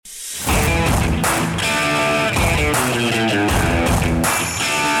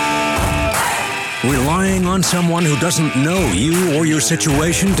Relying on someone who doesn't know you or your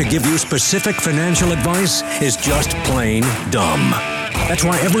situation to give you specific financial advice is just plain dumb. That's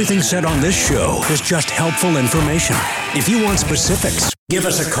why everything said on this show is just helpful information. If you want specifics, give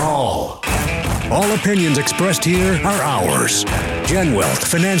us a call. All opinions expressed here are ours. GenWealth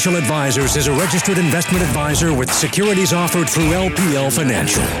Financial Advisors is a registered investment advisor with securities offered through LPL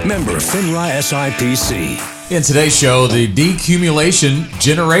Financial. Member FINRA SIPC. In today's show, the Decumulation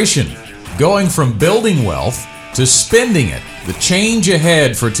Generation. Going from building wealth to spending it. The change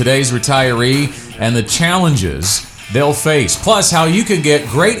ahead for today's retiree and the challenges they'll face. Plus, how you can get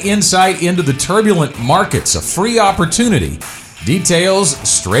great insight into the turbulent markets. A free opportunity. Details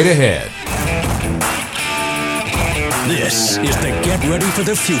straight ahead. This is the Get Ready for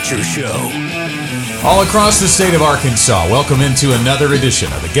the Future show. All across the state of Arkansas, welcome into another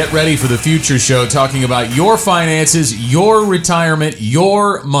edition of the Get Ready for the Future show, talking about your finances, your retirement,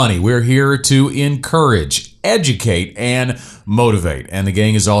 your money. We're here to encourage, educate, and motivate. And the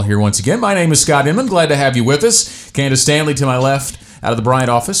gang is all here once again. My name is Scott Inman. Glad to have you with us. Candace Stanley to my left out of the Bryant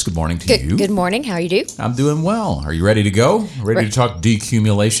office. Good morning to you. Good morning. How are you doing? I'm doing well. Are you ready to go? Ready to talk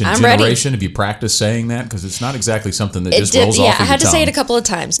Decumulation Generation? Ready. Have you practiced saying that? Because it's not exactly something that just rolls off of your tongue. I had to say it a couple of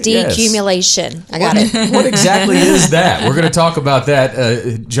times. Decumulation. Yes. I got it. What exactly is that? We're going to talk about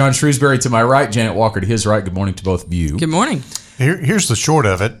that. John Shrewsbury to my right, Janet Walker to his right. Good morning to both of you. Good morning. Here's the short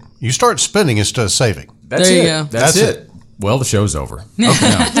of it. You start spending instead of saving. That's there you it. go. That's it. Well, the show's over.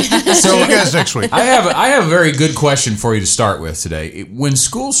 Okay. See you guys next week. I have a very good question for you to start with today. When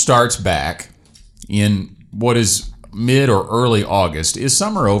school starts back in what is mid or early August, is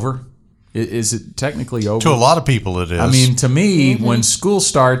summer over? Is it technically over? To a lot of people it is. I mean, to me, when school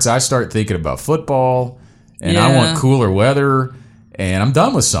starts, I start thinking about football, and I want cooler weather, and I'm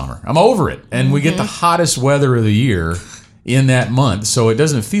done with summer. I'm over it. And we get the hottest weather of the year in that month, so it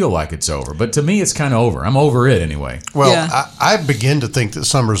doesn't feel like it's over. But to me, it's kind of over. I'm over it anyway. Well, I begin to think that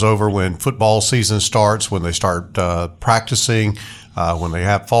summer's over when football season starts, when they start practicing, when they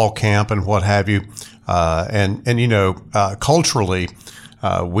have fall camp and what have you. And you know, culturally,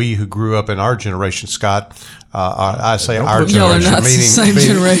 we who grew up in our generation, Scott, I say our generation, not meaning the same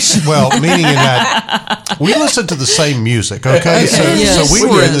generation. Well, meaning in that we listened to the same music. Okay, Yes. so we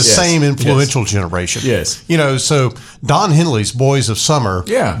were in the same influential generation. Yes, you know, so Don Henley's "Boys of Summer"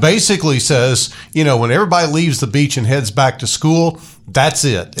 basically says, you know, when everybody leaves the beach and heads back to school, that's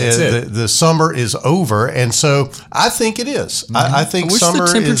it. The summer is over, and so I think it is. I think I wish summer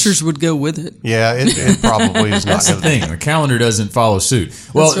the temperatures would go with it. Yeah, it probably is not. That's the thing. The calendar doesn't follow suit.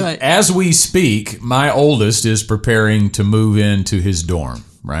 Well, right. As we speak, my oldest is preparing to move into his dorm.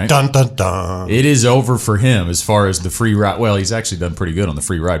 Right? Dun, dun, dun. It is over for him as far as the free ride. Well, he's actually done pretty good on the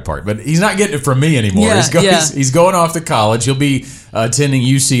free ride part, but he's not getting it from me anymore. He's going off to college. He'll be attending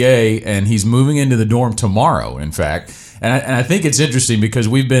UCA, and he's moving into the dorm tomorrow, in fact. And I think it's interesting because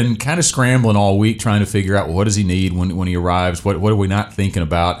we've been kind of scrambling all week trying to figure out, well, what does he need when he arrives? What are we not thinking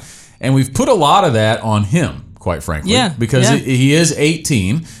about? And we've put a lot of that on him, quite frankly. Yeah. Because he is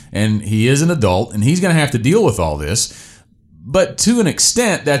 18, and he is an adult, and he's going to have to deal with all this. But to an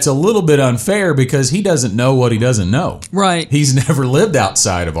extent, that's a little bit unfair because he doesn't know what he doesn't know. Right. He's never lived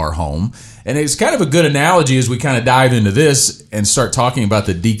outside of our home. And it's kind of a good analogy as we kind of dive into this and start talking about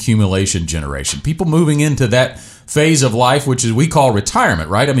the decumulation generation. People moving into that phase of life, which is we call retirement,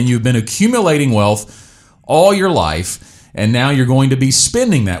 right? I mean, you've been accumulating wealth all your life, and now you're going to be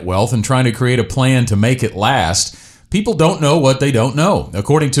spending that wealth and trying to create a plan to make it last. People don't know what they don't know.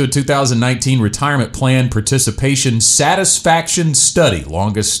 According to a 2019 Retirement Plan Participation Satisfaction Study,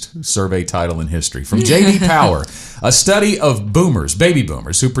 longest survey title in history, from J.D. Power, a study of baby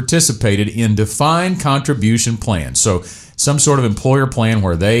boomers, who participated in defined contribution plans. So some sort of employer plan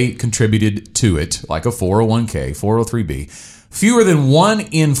where they contributed to it, like a 401k, 403b. Fewer than 1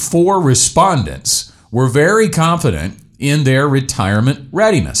 in 4 respondents were very confident in their retirement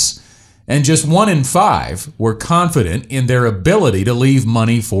readiness. And just 1 in 5 were confident in their ability to leave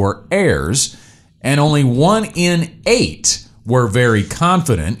money for heirs, and only 1 in 8 were very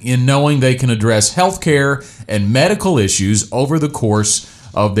confident in knowing they can address healthcare and medical issues over the course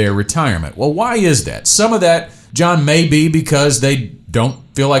of their retirement. Well, why is that? Some of that, John, may be because they don't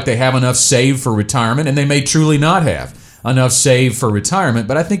feel like they have enough saved for retirement, and they may truly not have enough saved for retirement.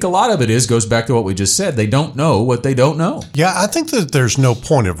 But I think a lot of it goes back to what we just said. They don't know what they don't know. Yeah, I think that there's no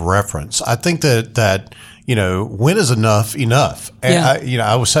point of reference. I think that you know, when is enough? And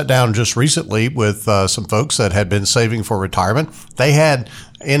I was sat down just recently with some folks that had been saving for retirement. They had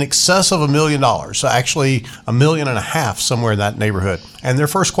in excess of $1 million, so actually $1.5 million, somewhere in that neighborhood. And their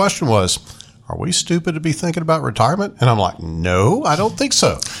first question was, are we stupid to be thinking about retirement? And I'm like, no, I don't think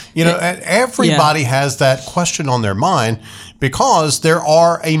so. And everybody has that question on their mind because there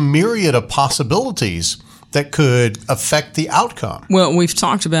are a myriad of possibilities that could affect the outcome. Well, we've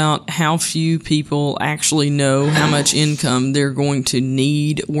talked about how few people actually know how much income they're going to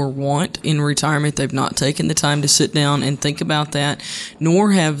need or want in retirement. They've not taken the time to sit down and think about that,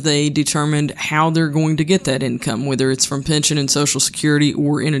 nor have they determined how they're going to get that income, whether it's from pension and Social Security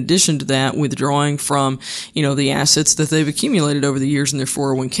or in addition to that, withdrawing from, the assets that they've accumulated over the years in their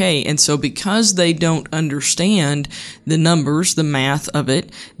 401k. And so because they don't understand the numbers, the math of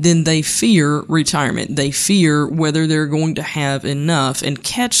it, then they fear retirement. They fear whether they're going to have enough. And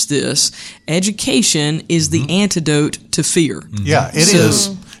catch this, education is the antidote to fear. Yeah, it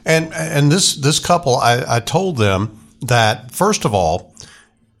is. And this couple, I told them that, first of all,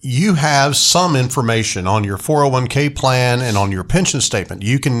 you have some information on your 401k plan and on your pension statement.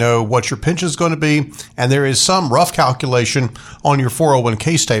 You can know what your pension is going to be, and there is some rough calculation on your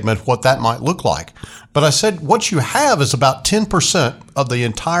 401k statement what that might look like. But I said what you have is about 10% of the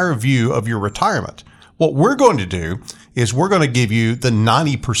entire view of your retirement. What we're going to do is we're going to give you the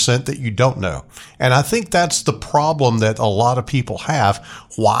 90% that you don't know. And I think that's the problem that a lot of people have.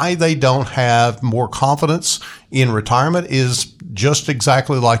 Why they don't have more confidence in retirement is just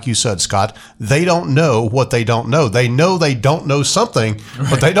exactly like you said, Scott. They don't know what they don't know. They don't know something,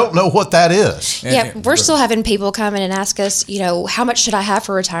 but they don't know what that is. Yeah, we're still having people come in and ask us, how much should I have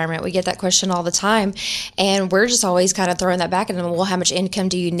for retirement? We get that question all the time. And we're just always kind of throwing that back at them. Well, how much income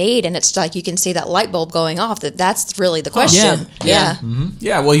do you need? And it's like you can see that light bulb going off. That's really the question. Yeah. Mm-hmm.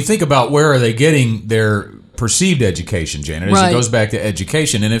 Yeah, well, you think about where are they getting their perceived education, Janet, as it goes back to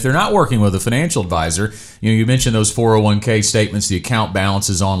education. And if they're not working with a financial advisor, you mentioned those 401k statements, the account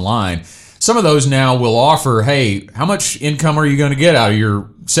balances online. Some of those now will offer, hey, how much income are you going to get out of your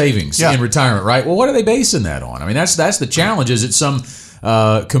savings in retirement, right? Well, what are they basing that on? I mean, that's the challenge. Is it some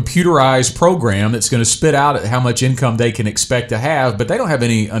computerized program that's going to spit out how much income they can expect to have, but they don't have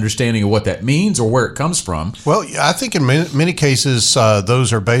any understanding of what that means or where it comes from? Well, I think in many cases,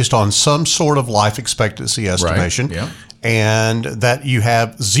 those are based on some sort of life expectancy estimation. Right. Yeah. And that you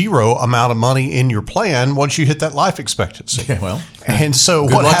have zero amount of money in your plan once you hit that life expectancy. Yeah, well, and so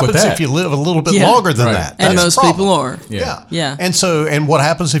what happens if you live a little bit longer than that? And most people are. Yeah. And what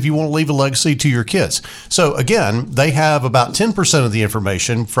happens if you want to leave a legacy to your kids? So again, they have about 10% of the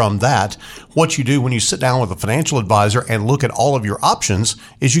information from that. What you do when you sit down with a financial advisor and look at all of your options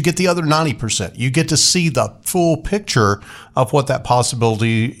is you get the other 90%. You get to see the full picture of what that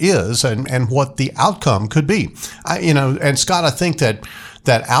possibility is and what the outcome could be. And Scott, I think that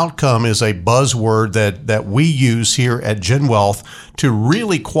outcome is a buzzword that we use here at GenWealth to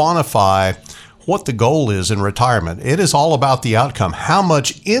really quantify what the goal is in retirement. It is all about the outcome. How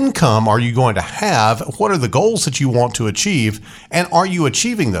much income are you going to have? What are the goals that you want to achieve? And are you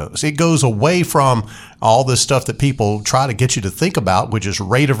achieving those? It goes away from all this stuff that people try to get you to think about, which is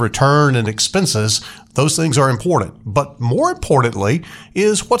rate of return and expenses. Those things are important. But more importantly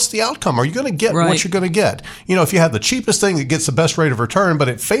is what's the outcome? Are you going to get what you're going to get? If you have the cheapest thing that gets the best rate of return, but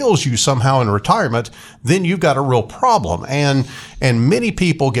it fails you somehow in retirement, then you've got a real problem. And many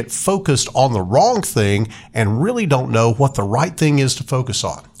people get focused on the wrong thing and really don't know what the right thing is to focus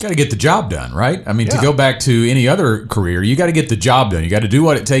on. Got to get the job done, right? I mean, to go back to any other career, you got to get the job done. You got to do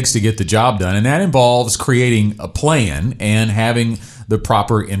what it takes to get the job done. And that involves creating a plan and having the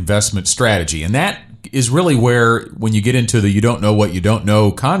proper investment strategy. And that is really where, when you get into the you don't know what you don't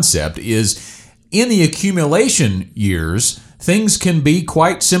know concept, is in the accumulation years, things can be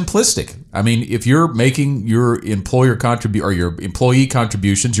quite simplistic. I mean, if you're making your employer or your employee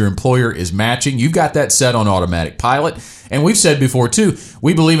contributions, your employer is matching, you've got that set on automatic pilot. And we've said before too,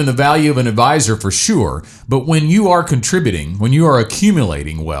 we believe in the value of an advisor for sure. But when you are contributing, when you are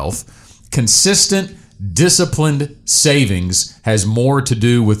accumulating wealth, consistent, disciplined savings has more to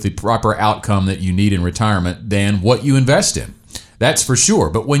do with the proper outcome that you need in retirement than what you invest in. That's for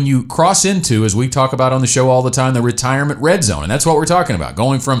sure. But when you cross into, as we talk about on the show all the time, the retirement red zone, and that's what we're talking about,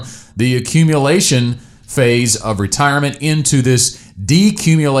 going from the accumulation phase of retirement into this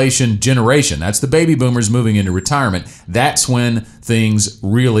decumulation generation. That's the baby boomers moving into retirement. That's when things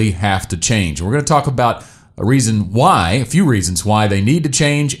really have to change. We're going to talk about a few reasons why they need to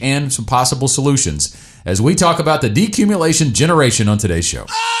change and some possible solutions as we talk about the decumulation generation on today's show.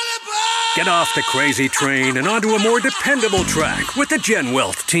 Get off the crazy train and onto a more dependable track with the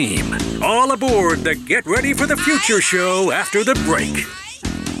GenWealth team. All aboard the Get Ready for the Future show after the break.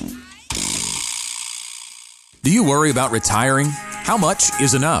 Do you worry about retiring? How much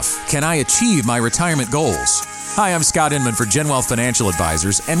is enough? Can I achieve my retirement goals? Hi, I'm Scott Inman for GenWealth Financial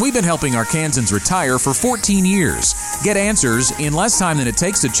Advisors, and we've been helping Arkansans retire for 14 years. Get answers in less time than it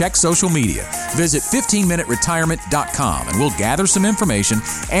takes to check social media. Visit 15minuteretirement.com and we'll gather some information,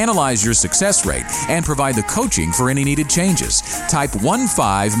 analyze your success rate, and provide the coaching for any needed changes. Type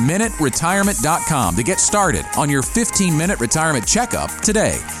 15minuteretirement.com to get started on your 15-minute retirement checkup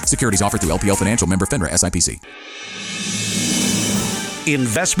today. Securities offered through LPL Financial, member FINRA SIPC.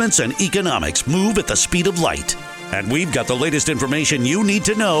 Investments and economics move at the speed of light, and we've got the latest information you need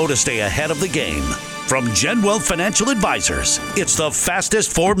to know to stay ahead of the game. From GenWealth Financial Advisors, it's the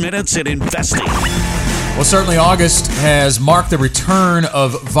fastest 4 minutes in investing. Well, certainly August has marked the return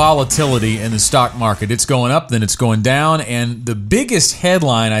of volatility in the stock market. It's going up, then it's going down, and the biggest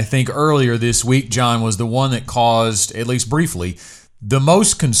headline, I think, earlier this week, John, was the one that caused, at least briefly, the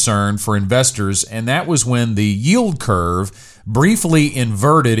most concern for investors, and that was when the yield curve briefly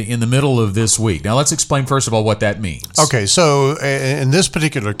inverted in the middle of this week. Now, let's explain, first of all, what that means. Okay, so in this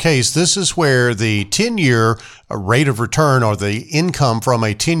particular case, this is where the 10-year rate of return or the income from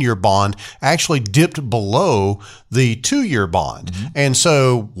a 10-year bond actually dipped below the 2-year bond. Mm-hmm. And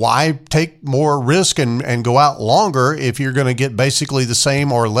so why take more risk and go out longer if you're going to get basically the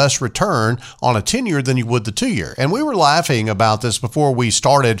same or less return on a 10-year than you would the 2-year? And we were laughing about this before we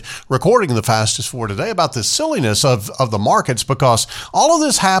started recording the Fastest Four today about the silliness of the markets, because all of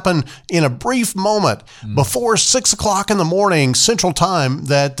this happened in a brief moment before 6 o'clock in the morning Central Time,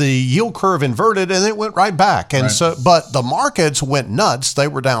 that the yield curve inverted and it went right back. And so, but the markets went nuts. They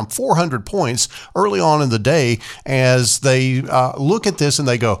were down 400 points early on in the day as they look at this and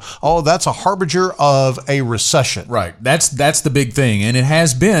they go, oh, that's a harbinger of a recession. Right. That's the big thing. And it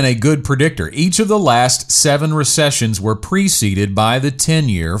has been a good predictor. Each of the last 7 recessions were preceded by the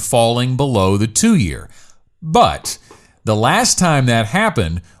 10-year falling below the 2-year. But the last time that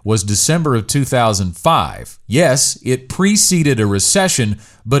happened was December of 2005. Yes, it preceded a recession,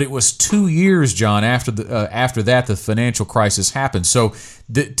 but it was 2 years, John, after that the financial crisis happened. So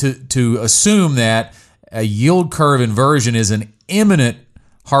to assume that a yield curve inversion is an imminent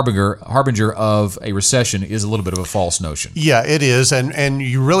harbinger of a recession is a little bit of a false notion. Yeah, it is. And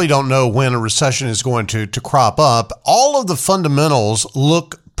you really don't know when a recession is going to crop up. All of the fundamentals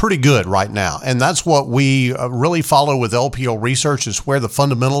look pretty good right now. And that's what we really follow with LPL research, is where the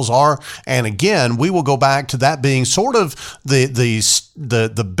fundamentals are. And again, we will go back to that being sort of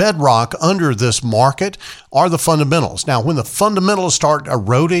the bedrock under this market are the fundamentals. Now, when the fundamentals start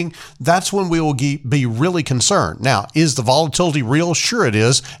eroding, that's when we will be really concerned. Now, is the volatility real? Sure it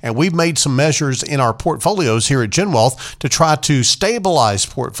is. And we've made some measures in our portfolios here at GenWealth to try to stabilize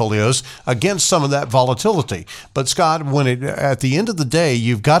portfolios against some of that volatility. But Scott, at the end of the day,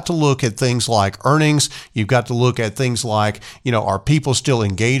 you've got to look at things like earnings. You've got to look at things like, are people still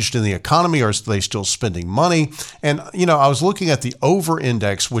engaged in the economy, or are they still spending money? And, I was looking at the over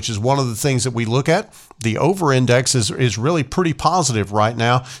index, which is one of the things that we look at. The over index is really pretty positive right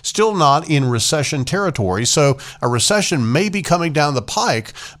now, still not in recession territory. So a recession may be coming down the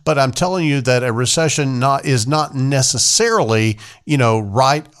pike, but I'm telling you that a recession is not necessarily,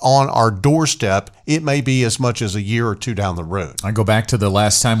 right on our doorstep. It may be as much as a year or two down the road. I go back to the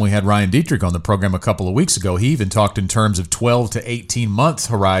last time we had Ryan Dietrich on the program a couple of weeks ago. He even talked in terms of 12 to 18 month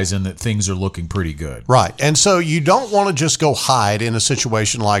horizon that things are looking pretty good. Right. And so you don't want to just go hide in a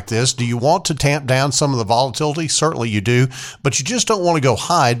situation like this. Do you want to tamp down some of the volatility? Certainly you do, but you just don't want to go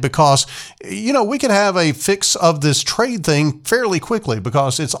hide, because, we can have a fix of this trade thing fairly quickly,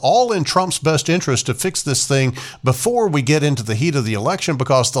 because it's all in Trump's best interest to fix this thing before we get into the heat of the election,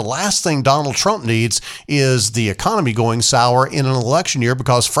 because the last thing Donald Trump needs is the economy going sour in an election year,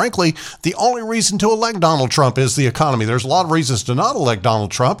 because frankly, the only reason to elect Donald Trump is the economy. There's a lot of reasons to not elect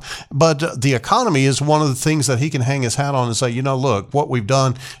Donald Trump, but the economy is one of the things that he can hang his hat on and say, look, what we've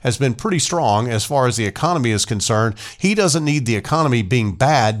done has been pretty strong as far as the economy is concerned. He doesn't need the economy being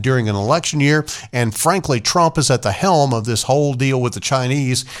bad during an election year. And frankly, Trump is at the helm of this whole deal with the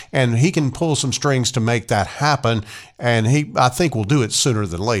Chinese, and he can pull some strings to make that happen. And I think will do it sooner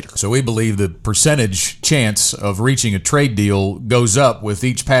than later. So we believe the percentage chance of reaching a trade deal goes up with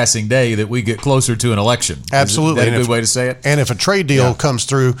each passing day that we get closer to an election. Absolutely. Is that a good way to say it? And if a trade deal comes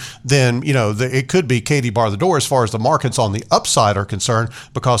through, then, it could be Katie bar the door as far as the markets on the upside are concerned,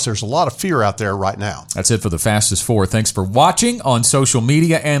 because there's a lot of fear out there right now. That's it for the Fastest Four. Thanks for watching on social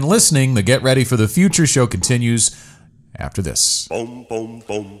media and listening. The Get Ready for the Future show continues after this.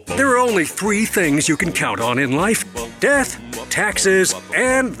 There are only 3 things you can count on in life: death, taxes,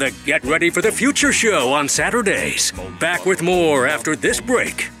 and the Get Ready for the Future show on Saturdays. Back with more after this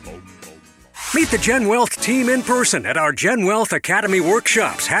break. Meet the GenWealth team in person at our GenWealth Academy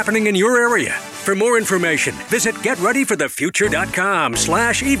workshops happening in your area. For more information, visit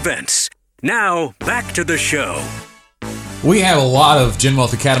getreadyforthefuture.com/events. Now, back to the show. We have a lot of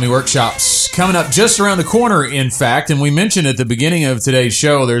GenWealth Academy workshops coming up just around the corner, in fact, and we mentioned at the beginning of today's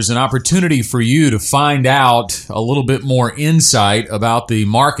show, there's an opportunity for you to find out a little bit more insight about the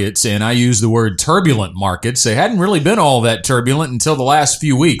markets, and I use the word turbulent markets. They hadn't really been all that turbulent until the last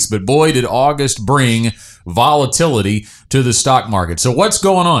few weeks, but boy, did August bring volatility to the stock market. So what's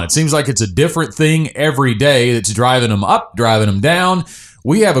going on? It seems like it's a different thing every day that's driving them up, driving them down.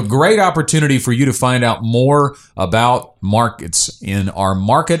 We have a great opportunity for you to find out more about markets in our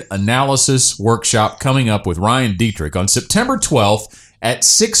market analysis workshop coming up with Ryan Dietrich on September 12th at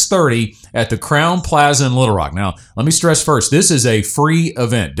 6:30 at the Crown Plaza in Little Rock. Now, let me stress first, this is a free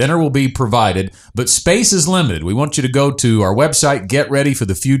event. Dinner will be provided, but space is limited. We want you to go to our website,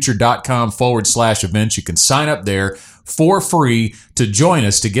 getreadyforthefuture.com/events. You can sign up there for free to join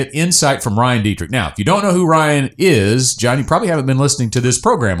us to get insight from Ryan Dietrich. Now, if you don't know who Ryan is, John, you probably haven't been listening to this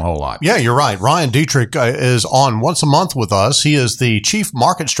program a whole lot. Yeah, you're right. Ryan Dietrich is on once a month with us. He is the chief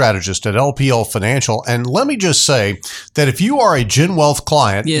market strategist at LPL Financial. And let me just say that if you are a GenWealth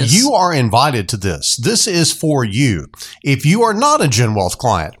client, Yes. you are invited to this. This is for you. If you are not a GenWealth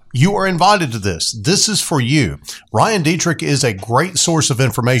client, you are invited to this. This is for you. Ryan Dietrich is a great source of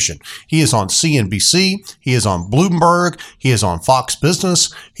information. He is on CNBC. He is on Bloomberg. He is on Fox Business.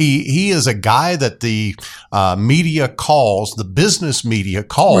 He is a guy that the media calls, the business media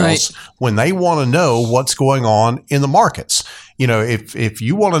calls, Right. when they want to know what's going on in the markets. You know, if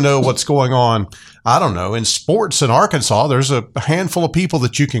you want to know what's going on, I don't know, in sports in Arkansas, there's a handful of people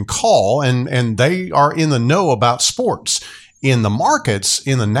that you can call and they are in the know about sports. In the markets,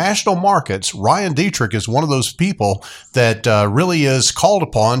 in the national markets, Ryan Dietrich is one of those people that really is called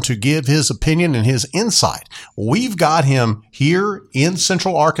upon to give his opinion and his insight. We've got him here in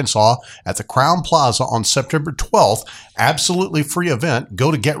Central Arkansas at the Crown Plaza on September 12th. Absolutely free event.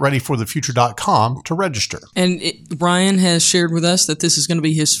 Go to getreadyforthefuture.com to register. And Ryan has shared with us that this is going to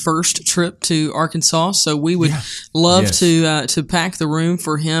be his first trip to Arkansas, so we would love Yes. to pack the room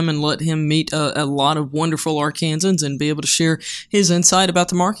for him and let him meet a lot of wonderful Arkansans and be able to share his insight about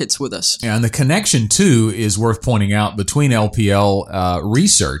the markets with us. Yeah, and the connection, too, is worth pointing out between LPL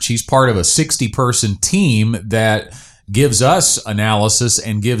Research. He's part of a 60-person team that gives us analysis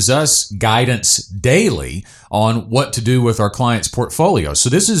and gives us guidance daily on what to do with our clients' portfolios. So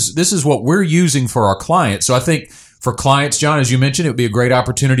this is what we're using for our clients. So I think for clients, John, as you mentioned, it would be a great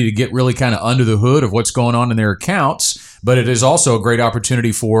opportunity to get really kind of under the hood of what's going on in their accounts. But it is also a great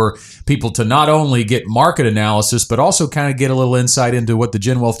opportunity for people to not only get market analysis, but also kind of get a little insight into what the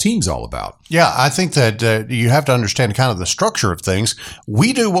GenWealth team's all about. Yeah, I think that you have to understand kind of the structure of things.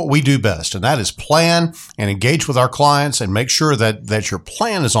 We do what we do best, and that is plan and engage with our clients and make sure that your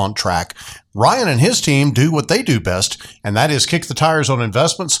plan is on track. Ryan and his team do what they do best, and that is kick the tires on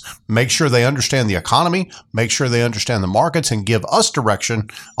investments, make sure they understand the economy, make sure they understand the markets, and give us direction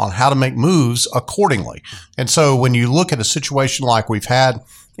on how to make moves accordingly. And so when you look at a situation like we've had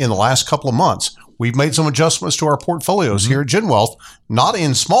in the last couple of months, we've made some adjustments to our portfolios here at GenWealth, not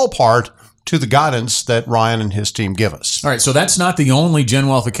in small part to the guidance that Ryan and his team give us. All right, so that's not the only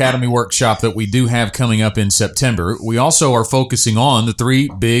GenWealth Academy workshop that we do have coming up in September. We also are focusing on the 3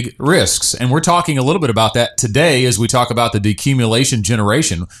 big risks, and we're talking a little bit about that today as we talk about the decumulation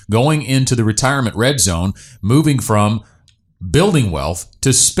generation, going into the retirement red zone, moving from building wealth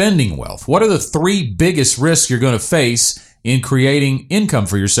to spending wealth. What are the 3 biggest risks you're going to face in creating income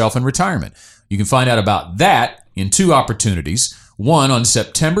for yourself in retirement? You can find out about that in 2 opportunities. One on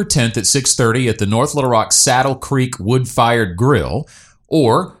September 10th at 6:30 at the North Little Rock Saddle Creek Wood-Fired Grill,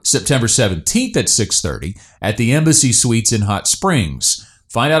 or September 17th at 6:30 at the Embassy Suites in Hot Springs.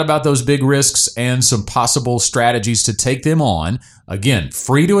 Find out about those big risks and some possible strategies to take them on. Again,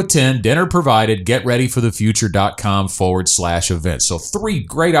 free to attend, dinner provided, getreadyforthefuture.com/events. So 3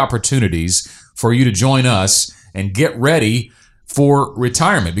 great opportunities for you to join us and get ready for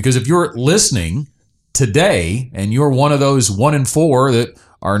retirement. Because if you're listening today and you're one of those 1 in 4 that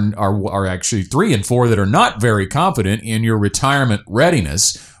are actually 3 in 4 that are not very confident in your retirement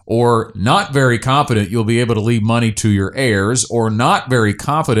readiness, or not very confident you'll be able to leave money to your heirs, or not very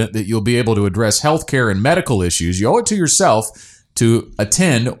confident that you'll be able to address healthcare and medical issues, you owe it to yourself to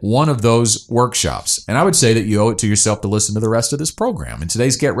attend one of those workshops. And I would say that you owe it to yourself to listen to the rest of this program. In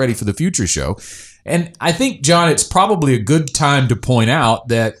today's Get Ready for the Future show. And I think, John, it's probably a good time to point out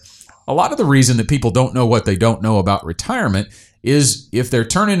that a lot of the reason that people don't know what they don't know about retirement is if they're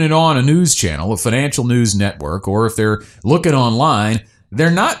turning it on a news channel, a financial news network, or if they're looking online,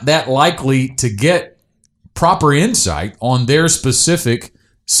 they're not that likely to get proper insight on their specific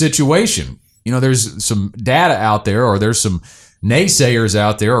situation. there's some data out there, or there's some naysayers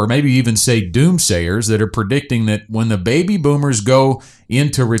out there, or maybe even say doomsayers that are predicting that when the baby boomers go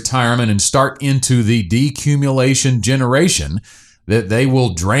into retirement and start into the decumulation generation, that they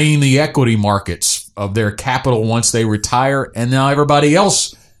will drain the equity markets of their capital once they retire, and now everybody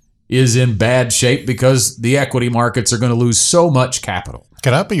else is in bad shape because the equity markets are going to lose so much capital.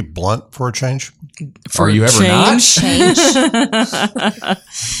 Can I be blunt for a change? Are you ever Change. not?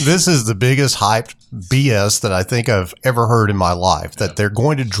 This is the biggest hyped BS that I think I've ever heard in my life, that they're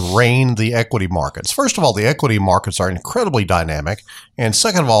going to drain the equity markets. First of all, the equity markets are incredibly dynamic. And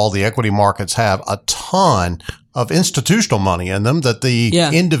second of all, the equity markets have a ton of institutional money in them that the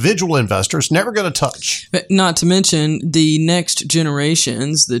individual investor's never going to touch. But not to mention the next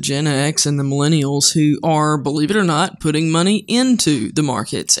generations, the Gen X and the millennials, who are, believe it or not, putting money into the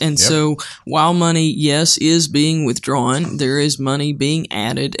markets. And so while money, yes, is being withdrawn, there is money being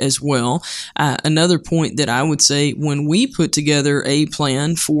added as well. Another point that I would say, when we put together a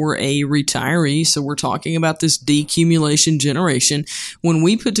plan for a retiree, so we're talking about this decumulation generation, when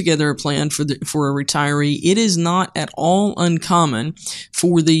we put together a plan for a retiree, it is not at all uncommon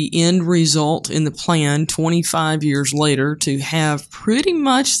for the end result in the plan 25 years later to have pretty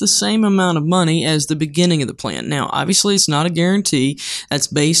much the same amount of money as the beginning of the plan. Now, obviously, it's not a guarantee. That's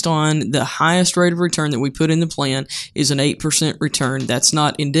based on the highest rate of return that we put in the plan is an 8% return. That's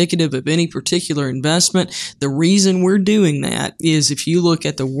not indicative of any particular investment. The reason we're doing that is if you look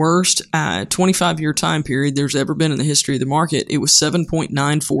at the worst 25-year time period there's ever been in the history of the market, it was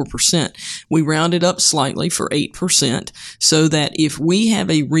 7.94%. We rounded up slightly for 8%, so that if we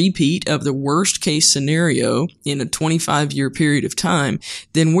have a repeat of the worst case scenario in a 25-year period of time,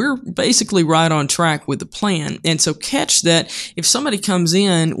 then we're basically right on track with the plan. And so catch that if somebody comes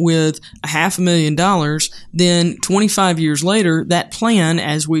in with $500,000, then 25 years later, that plan,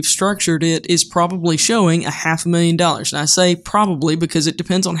 as we've structured it, is probably showing $500,000. And I say probably because it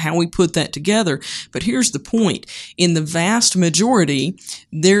depends on how we put that together. But here's the point. In the vast majority,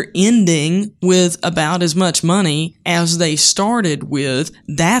 they're ending with about as much money as they started with.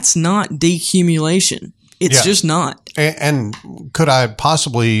 That's not decumulation. It's just not. And could I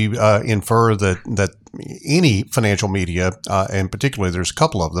possibly infer that any financial media, and particularly there's a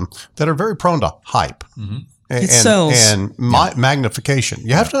couple of them, that are very prone to hype and magnification.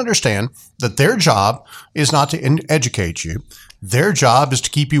 You have to understand that their job is not to educate you. Their job is to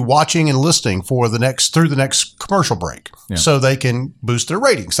keep you watching and listening through the next commercial break so they can boost their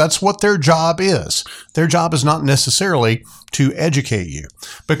ratings. That's what their job is. Their job is not necessarily to educate you,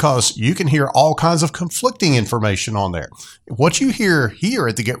 because you can hear all kinds of conflicting information on there. What you hear here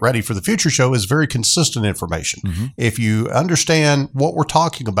at the Get Ready for the Future show is very consistent information. Mm-hmm. If you understand what we're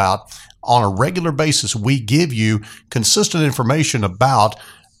talking about on a regular basis, we give you consistent information about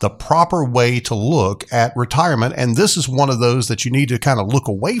the proper way to look at retirement. And this is one of those that you need to kind of look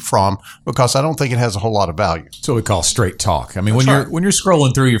away from, because I don't think it has a whole lot of value. That's what we call straight talk. I mean, when you're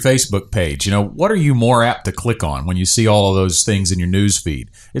scrolling through your Facebook page, what are you more apt to click on when you see all of those things in your news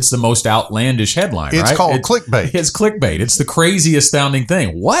feed? It's the most outlandish headline, right? It's called clickbait. It's clickbait. It's the crazy, astounding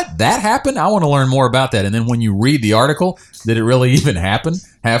thing. What? That happened? I want to learn more about that. And then when you read the article, did it really even happen?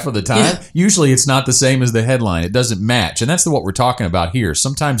 Half of the time, usually it's not the same as the headline. It doesn't match. And that's what we're talking about here.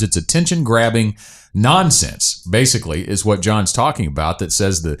 Sometimes it's attention-grabbing nonsense, basically, is what John's talking about, that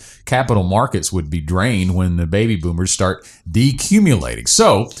says the capital markets would be drained when the baby boomers start decumulating.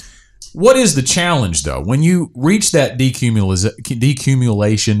 So what is the challenge, though, when you reach that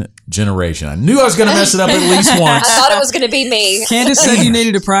decumulation generation? I knew I was going to mess it up at least once. I thought it was going to be me. Candace said you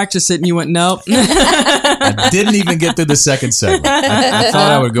needed to practice it, and you went, nope. I didn't even get through the second segment. I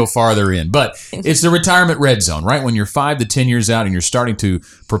thought I would go farther in. But it's the retirement red zone, right? When you're 5 to 10 years out and you're starting to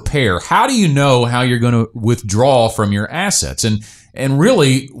prepare, how do you know how you're going to withdraw from your assets? And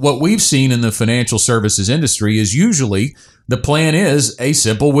really, what we've seen in the financial services industry is usually the plan is a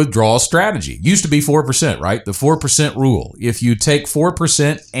simple withdrawal strategy. Used to be 4%, right? The 4% rule. If you take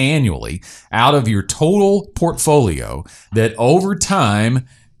 4% annually out of your total portfolio, that over time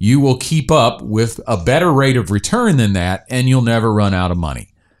you will keep up with a better rate of return than that, and you'll never run out of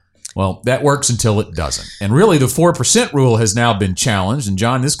money. Well, that works until it doesn't. And really, the 4% rule has now been challenged. And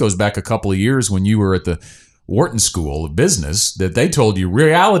John, this goes back a couple of years when you were at the Wharton School of Business, that they told you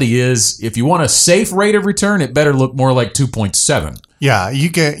reality is if you want a safe rate of return, it better look more like 2.7. Yeah, you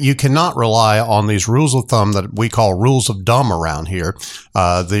cannot rely on these rules of thumb that we call rules of dumb around here.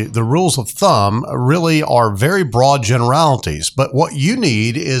 The rules of thumb really are very broad generalities, but what you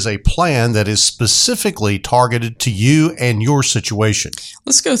need is a plan that is specifically targeted to you and your situation.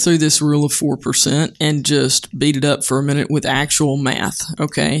 Let's go through this rule of 4% and just beat it up for a minute with actual math.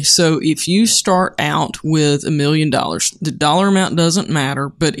 Okay, so if you start out with $1 million, the dollar amount doesn't matter,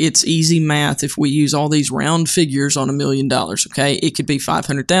 but it's easy math if we use all these round figures on $1 million. Okay, it could be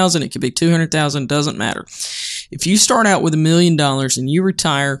 500,000, it could be 200,000, doesn't matter. If you start out with $1 million and you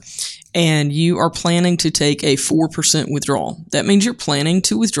retire and you are planning to take a 4% withdrawal, that means you're planning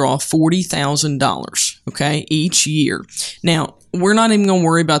to withdraw $40,000, okay, each year. Now, we're not even going to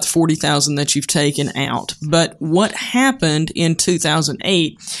worry about the $40,000 that you've taken out. But what happened in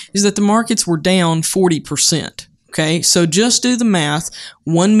 2008 is that the markets were down 40%. Okay, so just do the math.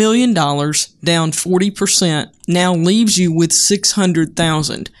 $1 million down 40% now leaves you with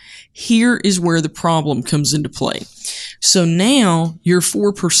 $600,000. Here is where the problem comes into play. So now your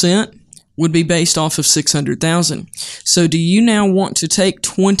 4% would be based off of $600,000. So do you now want to take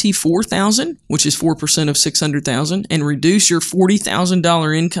 $24,000, which is 4% of $600,000, and reduce your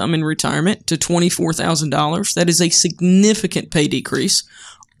 $40,000 income in retirement to $24,000? That is a significant pay decrease.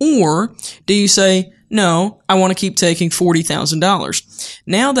 Or do you say, no, I want to keep taking $40,000.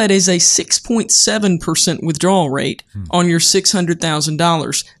 Now that is a 6.7% withdrawal rate on your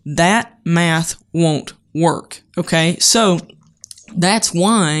 $600,000. That math won't work. Okay, so that's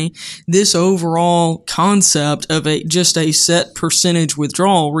why this overall concept of just a set percentage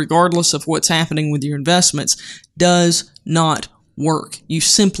withdrawal, regardless of what's happening with your investments, does not work. You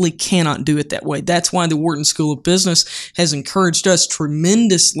simply cannot do it that way. That's why the Wharton School of Business has encouraged us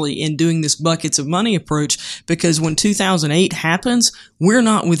tremendously in doing this buckets of money approach, because when 2008 happens, we're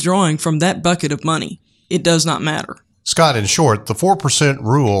not withdrawing from that bucket of money. It does not matter. Scott, in short, the 4%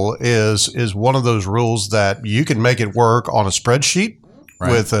 rule is one of those rules that you can make it work on a spreadsheet.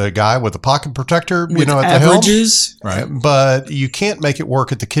 Right. With a guy with a pocket protector, with at averages, the helm. Right. But you can't make it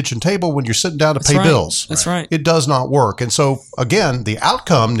work at the kitchen table when you're sitting down to pay bills. That's right. It does not work. And so, again, the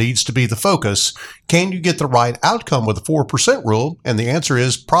outcome needs to be the focus. Can you get the right outcome with the 4% rule? And the answer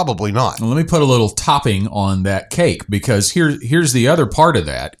is probably not. Well, let me put a little topping on that cake, because here's the other part of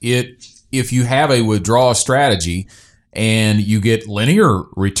that. If you have a withdrawal strategy and you get linear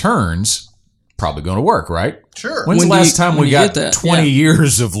returns, probably going to work, right? Sure. When's the last time we got 20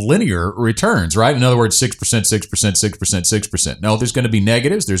 years of linear returns, right? In other words, 6%, 6%, 6%, 6%. No, there's going to be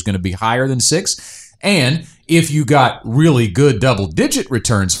negatives. There's going to be higher than 6. And if you got really good double-digit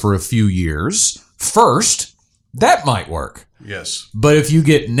returns for a few years first, that might work. Yes. But if you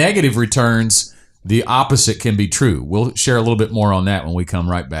get negative returns, the opposite can be true. We'll share a little bit more on that when we come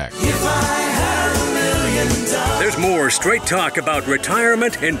right back. There's more straight talk about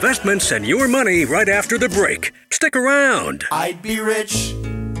retirement, investments, and your money right after the break. Stick around. I'd be rich.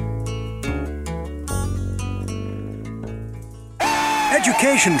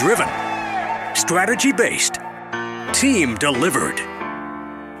 Education driven, strategy based, team delivered.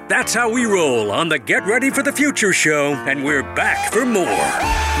 That's how we roll on the Get Ready for the Future show, and we're back for more.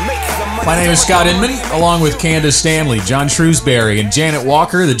 My name is Scott Inman, along with Candace Stanley, John Shrewsbury, and Janet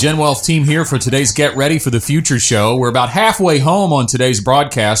Walker, the GenWealth team here for today's Get Ready for the Future show. We're about halfway home on today's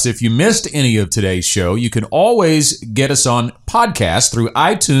broadcast. If you missed any of today's show, you can always get us on podcast through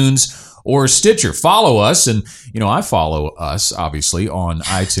iTunes or Stitcher. Follow us, and I follow us obviously on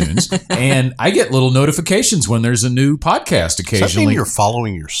iTunes, and I get little notifications when there's a new podcast occasionally. Does that mean you're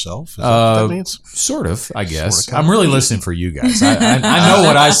following yourself? Is that what that means? Sort of, I guess. Sort of, I'm really listening for you guys. I know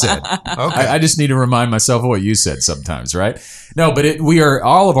what I said. Okay. I just need to remind myself of what you said sometimes, right? No, but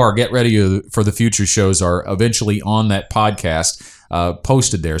all of our Get Ready for the Future shows are eventually on that podcast.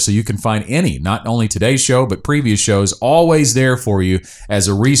 Posted there, so you can find any, not only today's show, but previous shows, always there for you as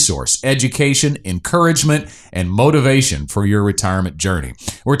a resource, education, encouragement, and motivation for your retirement journey.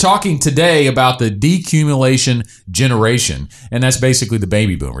 We're talking today about the decumulation generation, and that's basically the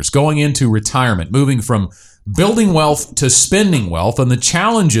baby boomers going into retirement, moving from building wealth to spending wealth, and the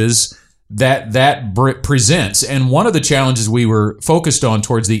challenges that presents. And one of the challenges we were focused on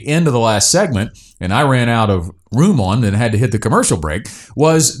towards the end of the last segment, and I ran out of room on and had to hit the commercial break,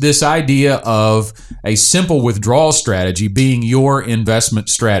 was this idea of a simple withdrawal strategy being your investment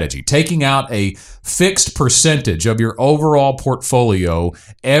strategy, taking out a fixed percentage of your overall portfolio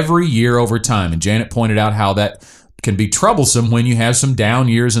every year over time. And Janet pointed out how that can be troublesome when you have some down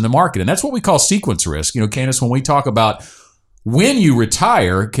years in the market. And that's what we call sequence risk. Candace, when we talk about when you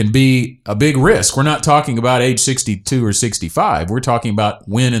retire can be a big risk. We're not talking about age 62 or 65. We're talking about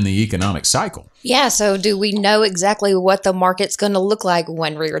when in the economic cycle. Yeah. So do we know exactly what the market's going to look like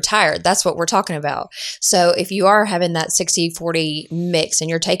when we retire? That's what we're talking about. So if you are having that 60-40 mix and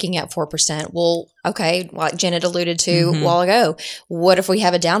you're taking out 4%, well, okay, like Jen had alluded to a while ago, what if we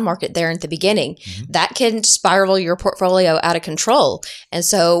have a down market there at the beginning? That can spiral your portfolio out of control. And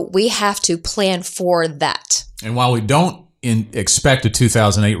so we have to plan for that. And while we don't expect a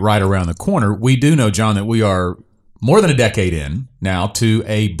 2008 right around the corner, we do know, John, that we are more than a decade in now to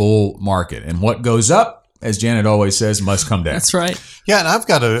a bull market. And what goes up, as Janet always says, must come down. That's right. Yeah, and I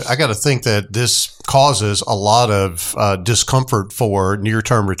got to think that this causes a lot of discomfort for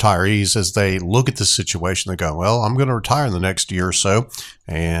near-term retirees as they look at the situation. They go, well, I'm going to retire in the next year or so,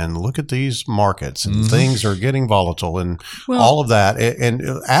 and look at these markets, and things are getting volatile, and all of that. And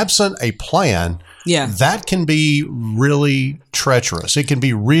absent a plan, that can be really treacherous. It can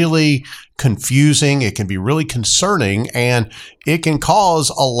be really confusing. It can be really concerning, and it can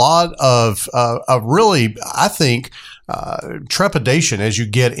cause a lot of really, I think, trepidation as you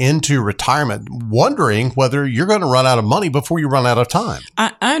get into retirement, wondering whether you're going to run out of money before you run out of time.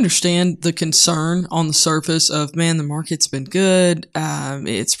 I understand the concern on the surface of, man, the market's been good.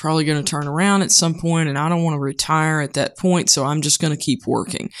 It's probably going to turn around at some point, and I don't want to retire at that point, so I'm just going to keep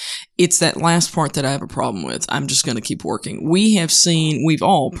working. It's that last part that I have a problem with. I'm just going to keep working. We've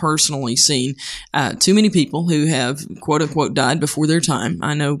all personally seen too many people who have, quote unquote, died before their time.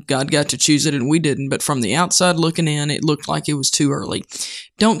 I know God got to choose it and we didn't, but from the outside looking in, it looked like it was too early.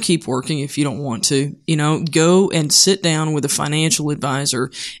 Don't keep working if you don't want to. Go and sit down with a financial advisor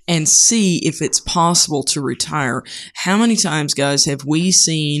and see if it's possible to retire. How many times, guys, have we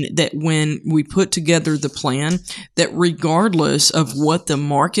seen that when we put together the plan, that regardless of what the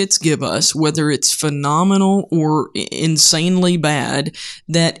markets give us, whether it's phenomenal or insanely bad,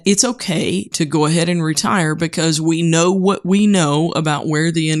 that it's okay to go ahead and retire because we know what we know about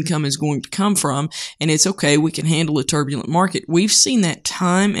where the income is going to come from, and it's okay, we can handle a turbulent market. We've seen that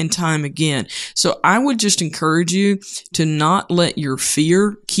time and time again. So I would just encourage you to not let your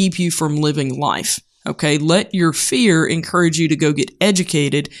fear keep you from living life. Okay, let your fear encourage you to go get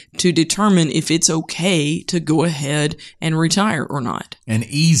educated to determine if it's okay to go ahead and retire or not. An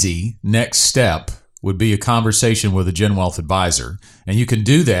easy next step would be a conversation with a GenWealth advisor. And you can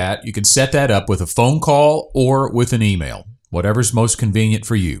do that. You can set that up with a phone call or with an email, whatever's most convenient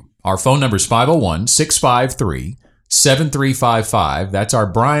for you. Our phone number is 501-653-7355. That's our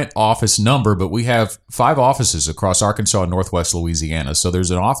Bryant office number, but we have 5 offices across Arkansas and Northwest Louisiana. So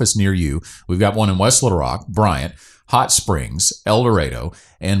there's an office near you. We've got one in West Little Rock, Bryant, Hot Springs, El Dorado,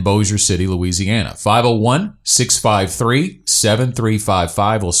 and Bossier City, Louisiana.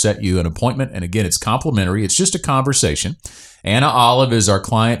 501-653-7355 will set you an appointment. And again, it's complimentary. It's just a conversation. Anna Olive is our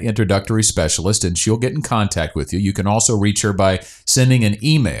client introductory specialist, and she'll get in contact with you. You can also reach her by sending an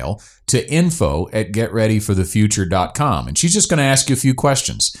email to info@getreadyforthefuture.com. And she's just going to ask you a few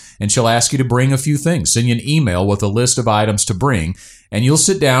questions, and she'll ask you to bring a few things. Send you an email with a list of items to bring, and you'll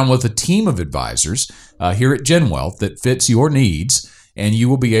sit down with a team of advisors here at GenWealth that fits your needs, and you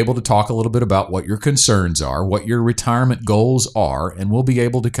will be able to talk a little bit about what your concerns are, what your retirement goals are, and we'll be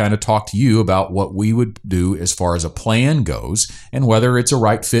able to kind of talk to you about what we would do as far as a plan goes and whether it's a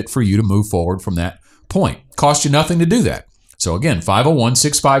right fit for you to move forward from that point. Cost you nothing to do that. So again,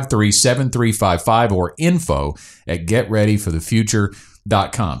 501-653-7355 or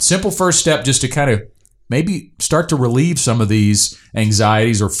info@getreadyforthefuture.com. Simple first step just to kind of maybe start to relieve some of these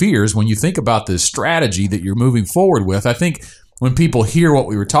anxieties or fears when you think about the strategy that you're moving forward with. I think when people hear what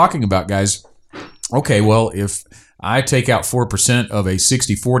we were talking about, guys, okay, well, if I take out 4% of a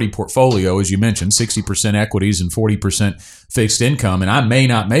 60-40 portfolio, as you mentioned, 60% equities and 40% fixed income, and I may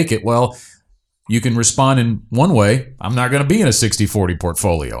not make it, well, you can respond in one way. I'm not going to be in a 60-40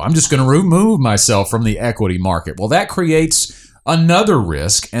 portfolio. I'm just going to remove myself from the equity market. Well, that creates another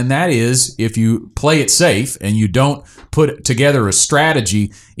risk, and that is if you play it safe and you don't put together a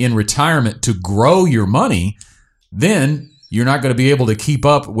strategy in retirement to grow your money, then you're not going to be able to keep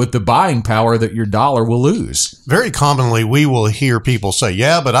up with the buying power that your dollar will lose. Very commonly, we will hear people say,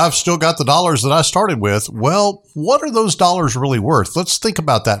 yeah, but I've still got the dollars that I started with. Well, what are those dollars really worth? Let's think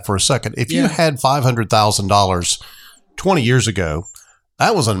about that for a second. If you had $500,000 20 years ago,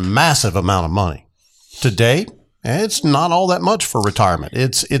 that was a massive amount of money. Today, And it's not all that much for retirement.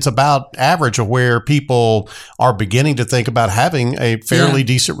 It's about average of where people are beginning to think about having a fairly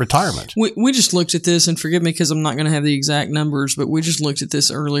decent retirement. We just looked at this, and forgive me because I'm not going to have the exact numbers, but we just looked at this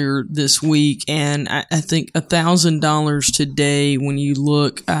earlier this week, and I think $1,000 today, when you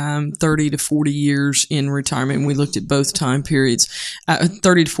look 30 to 40 years in retirement, and we looked at both time periods,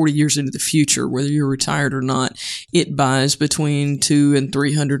 30 to 40 years into the future, whether you're retired or not, it buys between $200 and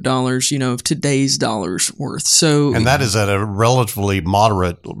 $300, of today's dollars worth. And that is at a relatively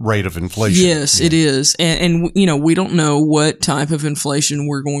moderate rate of inflation. Yes, it is. And we don't know what type of inflation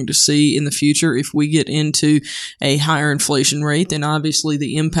we're going to see in the future. If we get into a higher inflation rate, then obviously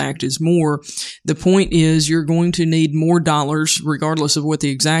the impact is more. The point is, you're going to need more dollars, regardless of what the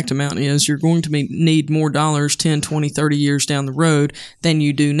exact amount is. You're going to need more dollars 10, 20, 30 years down the road than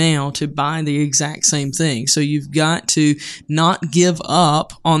you do now to buy the exact same thing. So you've got to not give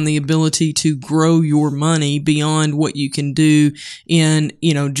up on the ability to grow your money beyond what you can do in,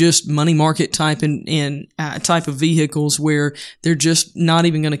 just money market type and type of vehicles where they're just not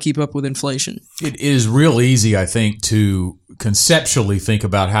even going to keep up with inflation. It is real easy, I think, to conceptually think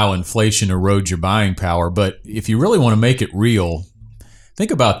about how inflation erodes your buying power. But if you really want to make it real, think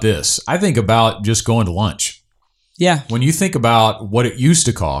about this. I think about just going to lunch. Yeah. When you think about what it used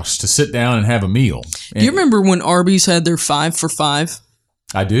to cost to sit down and have a meal. Do you remember when Arby's had their 5 for $5?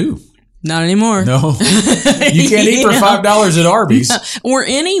 I do. Not anymore. No. You can't eat for $5 at Arby's. Or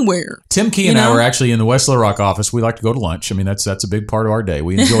anywhere. Tim Key and I were actually in the West Little Rock office. We like to go to lunch. I mean, that's a big part of our day.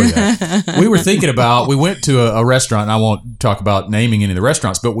 We enjoy that. We were thinking about, we went to a restaurant, and I won't talk about naming any of the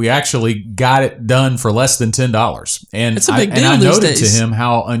restaurants, but we actually got it done for less than $10. And it's a big deal I these noted days. to him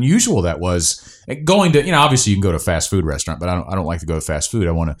how unusual that was. Going to, obviously you can go to a fast food restaurant, but I don't like to go to fast food.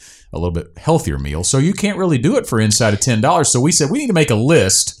 I want a little bit healthier meal. So you can't really do it for inside of $10. So we said we need to make a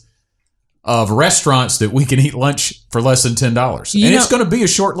list of restaurants that we can eat lunch for less than $10. And it's going to be a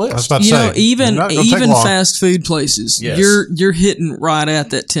short list. I was about to say, even fast food places, yes, you're hitting right at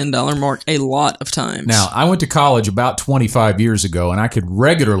that $10 mark a lot of times. Now, I went to college about 25 years ago, and I could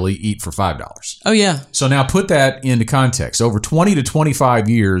regularly eat for $5. Oh, yeah. So now put that into context. Over 20 to 25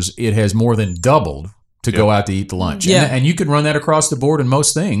 years, it has more than doubled to go out to eat the lunch. Yeah. And you can run that across the board in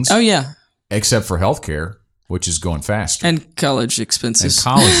most things. Oh, yeah. Except for healthcare, which is going faster. And college expenses.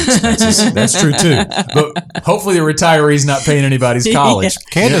 That's true, too. But hopefully the retiree's not paying anybody's college.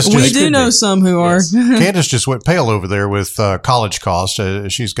 Candace we do know some who are. Candace just went pale over there with college costs.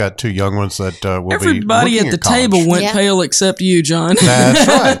 She's got 2 young ones that will Everybody be at the table went pale except you, John. That's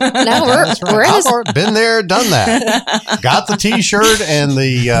right. No, we're I've been there, done that. Got the T-shirt and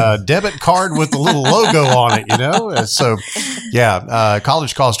the debit card with the little logo on it, So,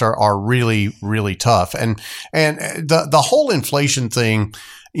 college costs are really, really tough. And the whole inflation thing,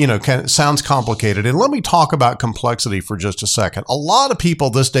 kind of sounds complicated. And let me talk about complexity for just a second. A lot of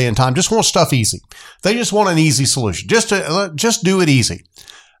people this day and time just want stuff easy. They just want an easy solution. Just do it easy.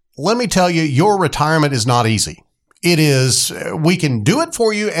 Let me tell you, your retirement is not easy. It is, we can do it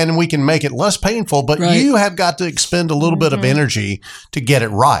for you and we can make it less painful, but you have got to expend a little bit of energy to get it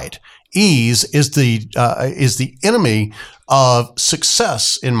right. Ease is the enemy of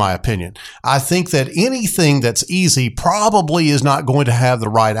success, in my opinion. I think that anything that's easy probably is not going to have the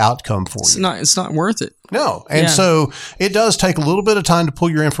right outcome for you. It's not worth it. No. And so it does take a little bit of time to pull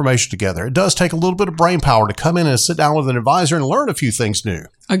your information together. It does take a little bit of brain power to come in and sit down with an advisor and learn a few things new.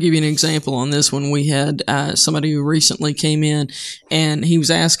 I'll give you an example on this one. We had somebody who recently came in and he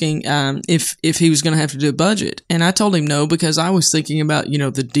was asking if he was going to have to do a budget. And I told him no, because I was thinking about,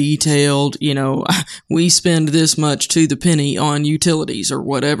 the detailed, we spend this much to the penny on utilities or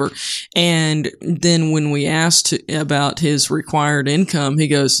whatever. And then when we asked about his required income, he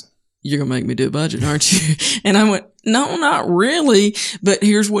goes, "You're going to make me do a budget, aren't you?" And I went, "No, not really." But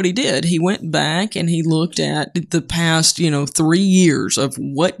here's what he did. He went back and he looked at the past, 3 years of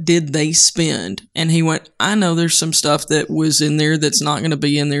what did they spend. And he went, "I know there's some stuff that was in there that's not going to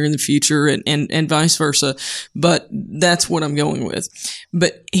be in there in the future and vice versa. But that's what I'm going with."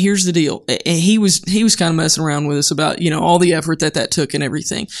 But here's the deal. He was kind of messing around with us about, all the effort that took and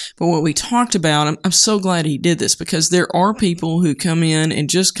everything. But what we talked about, I'm so glad he did this, because there are people who come in and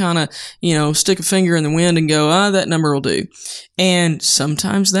just kind of, stick a finger in the wind and go, that number will do. And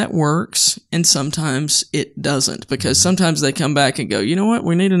sometimes that works and sometimes it doesn't, because sometimes they come back and go, "You know what?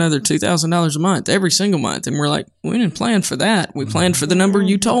 We need another $2,000 a month every single month." And we're like, "We didn't plan for that. We planned for the number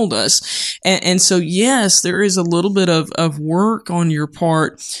you told us." And so, yes, there is a little bit of work on your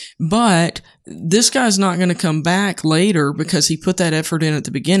part, but this guy's not going to come back later because he put that effort in at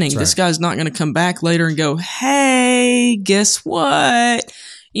the beginning. This guy's not going to come back later and go, "Hey, guess what?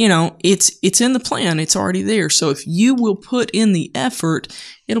 it's in the plan. It's already there. So if you will put in the effort,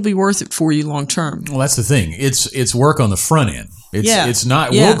 it'll be worth it for you long term. Well, that's the thing. It's work on the front end. It's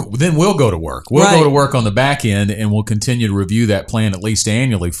not. Yeah. We'll go to work. We'll Right. go to work on the back end, and we'll continue to review that plan at least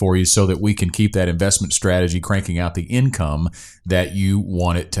annually for you, so that we can keep that investment strategy cranking out the income that you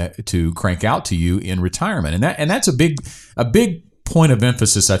want it to crank out to you in retirement. And that's a big point of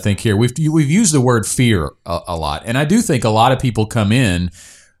emphasis, I think, here. We've used the word fear a lot, and I do think a lot of people come in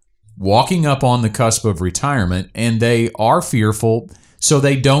walking up on the cusp of retirement, and they are fearful, so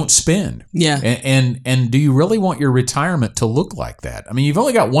they don't spend. Yeah. And do you really want your retirement to look like that? I mean, you've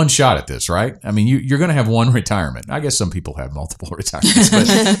only got one shot at this, right? I mean, you're going to have one retirement. I guess some people have multiple retirements, but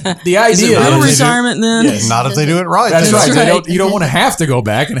the idea Is it real is retirement then? Yeah, not if they do it right. that's right. right. You don't want to have to go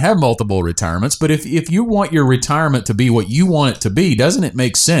back and have multiple retirements. But if you want your retirement to be what you want it to be, doesn't it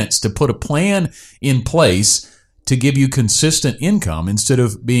make sense to put a plan in place to give you consistent income instead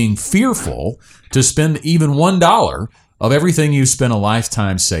of being fearful to spend even $1 of everything you've spent a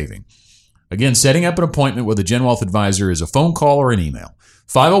lifetime saving? Again, setting up an appointment with a GenWealth advisor is a phone call or an email.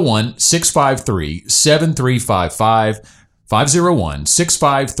 501-653-7355,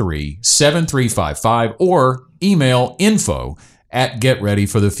 501-653-7355, or email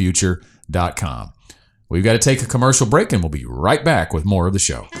info@getreadyforthefuture.com. We've got to take a commercial break, and we'll be right back with more of the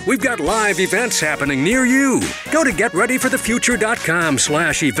show. We've got live events happening near you. Go to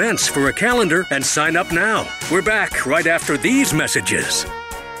getreadyforthefuture.com/events for a calendar and sign up now. We're back right after these messages.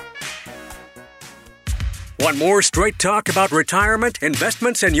 Want more straight talk about retirement,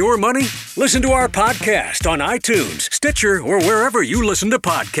 investments, and your money? Listen to our podcast on iTunes, Stitcher, or wherever you listen to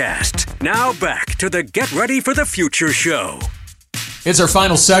podcasts. Now back to the Get Ready for the Future show. It's our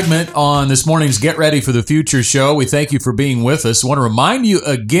final segment on this morning's Get Ready for the Future show. We thank you for being with us. I want to remind you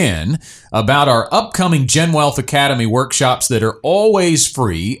again about our upcoming GenWealth Academy workshops that are always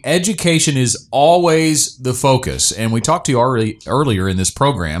free. Education is always the focus. And we talked to you earlier in this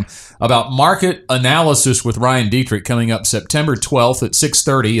program about market analysis with Ryan Dietrich coming up September 12th at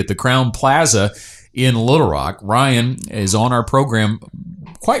 6:30 at the Crown Plaza in Little Rock. Ryan is on our program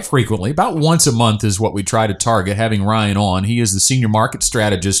quite frequently. About once a month is what we try to target, having Ryan on. He is the senior market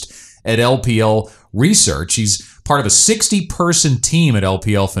strategist at LPL Research. He's part of a 60-person team at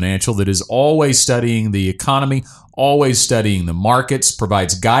LPL Financial that is always studying the economy, always studying the markets,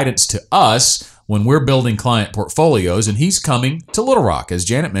 provides guidance to us when we're building client portfolios, and he's coming to Little Rock. As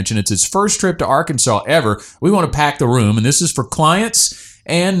Janet mentioned, it's his first trip to Arkansas ever. We want to pack the room, and this is for clients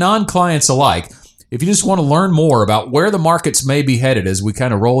and non-clients alike. If you just want to learn more about where the markets may be headed as we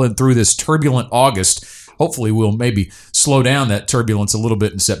kind of roll in through this turbulent August, hopefully we'll maybe slow down that turbulence a little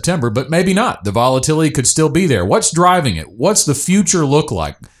bit in September, but maybe not. The volatility could still be there. What's driving it? What's the future look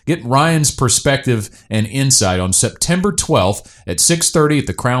like? Get Ryan's perspective and insight on September 12th at 6:30 at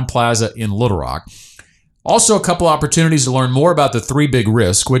the Crown Plaza in Little Rock. Also, a couple opportunities to learn more about the 3 big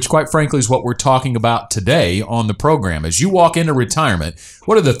risks, which quite frankly is what we're talking about today on the program. As you walk into retirement,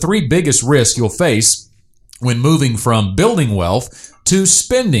 what are the 3 biggest risks you'll face when moving from building wealth to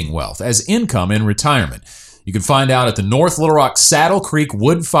spending wealth as income in retirement? You can find out at the North Little Rock Saddle Creek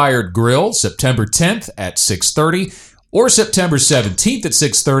Wood-Fired Grill, September 10th at 6:30, or September 17th at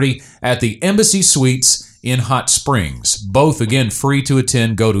 6:30 at the Embassy Suites in Hot Springs. Both, again, free to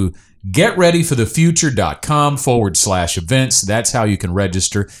attend. Go to getreadyforthefuture.com/events. That's how you can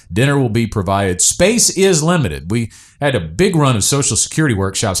register. Dinner will be provided. Space is limited. We had a big run of Social Security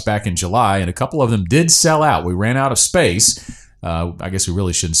workshops back in July, and a couple of them did sell out. We ran out of space. I guess we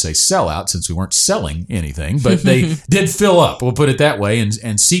really shouldn't say sell out since we weren't selling anything, but they did fill up. We'll put it that way,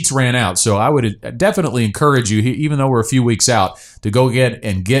 and seats ran out. So I would definitely encourage you, even though we're a few weeks out, to go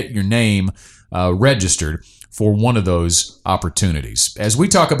get your name registered for one of those opportunities. As we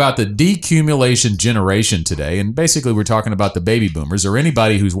talk about the decumulation generation today, and basically we're talking about the baby boomers or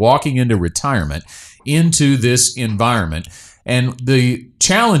anybody who's walking into retirement into this environment and the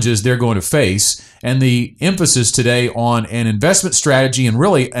challenges they're going to face, and the emphasis today on an investment strategy and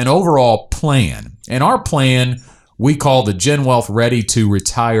really an overall plan. And our plan we call the GenWealth Ready to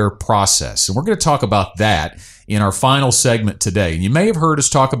Retire process. And we're going to talk about that in our final segment today. And you may have heard us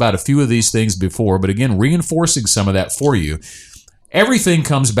talk about a few of these things before, but again, reinforcing some of that for you. Everything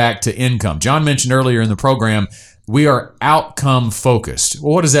comes back to income. John mentioned earlier in the program, we are outcome focused.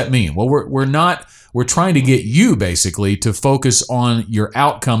 Well, what does that mean? Well, we're trying to get you basically to focus on your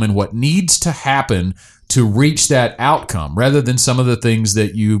outcome and what needs to happen to reach that outcome, rather than some of the things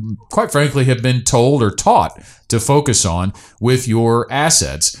that you, quite frankly, have been told or taught to focus on with your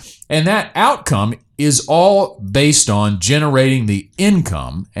assets. And that outcome is all based on generating the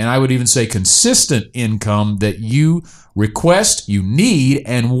income, and I would even say consistent income, that you request, you need,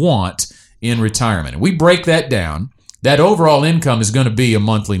 and want in retirement. And we break that down. That overall income is going to be a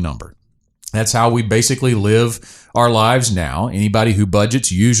monthly number. That's how we basically live our lives now. Anybody who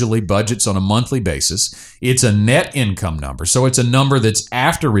budgets usually budgets on a monthly basis. It's a net income number. So it's a number that's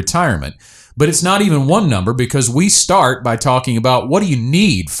after retirement, but it's not even one number because we start by talking about what do you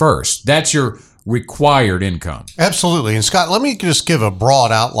need first. That's your required income. Absolutely. And Scott, let me just give a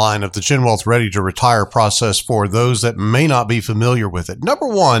broad outline of the GenWealth Ready to Retire process for those that may not be familiar with it. Number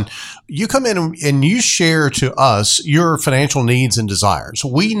one, you come in and you share to us your financial needs and desires.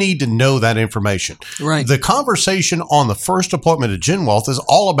 We need to know that information. Right. The conversation on the first appointment at GenWealth is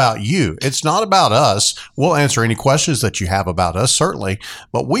all about you. It's not about us. We'll answer any questions that you have about us, certainly,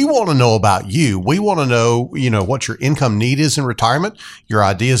 but we want to know about you. We want to know, what your income need is in retirement, your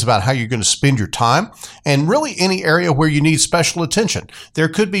ideas about how you're going to spend your time, and really any area where you need special attention. There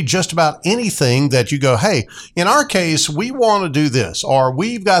could be just about anything that you go, hey, in our case, we want to do this, or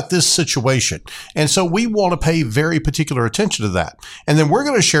we've got this situation. And so we want to pay very particular attention to that. And then we're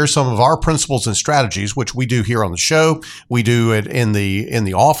going to share some of our principles and strategies, which we do here on the show. We do it in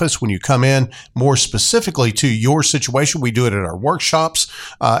the office when you come in, more specifically to your situation. We do it at our workshops.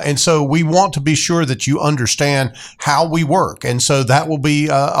 And so we want to be sure that you understand how we work. And so that will be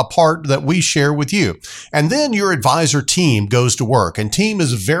a part that we share with you. And then your advisor team goes to work, and team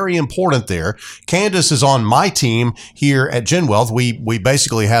is very important there. Candace is on my team here at GenWealth. We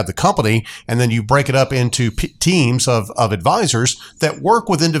basically have the company, and then you break it up into teams of advisors that work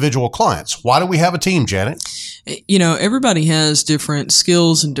with individual clients. Why do we have a team, Janet? Everybody has different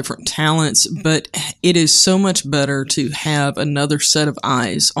skills and different talents, but it is so much better to have another set of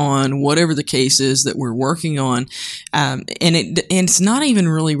eyes on whatever the case is that we're working on. And it's not even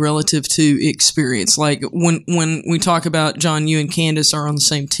really relative to experience. Like when we talk about John, you and Candace are on the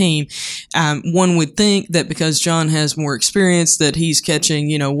same team, one would think that because John has more experience that he's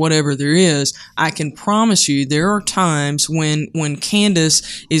catching, whatever there is. I can promise you there are times when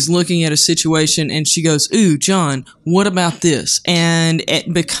Candace is looking at a situation and she goes, ooh, John, what about this? And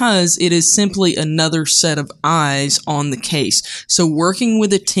because it is simply another set of eyes on the case. So working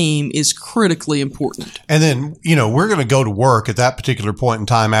with a team is critically important. And then, we're going to go to work at that particular point in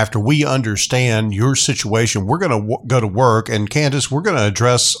time after we understand your situation. We're going to go to work. And Candace, we're going to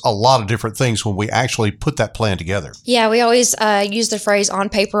address a lot of different things when we actually put that plan together. Yeah, we always use the phrase on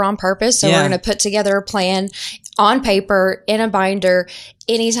paper, on purpose. So we're going to put together a plan on paper in a binder.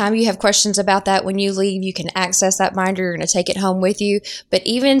 Anytime you have questions about that, when you leave, you can access that binder. You're going to take it home with you. But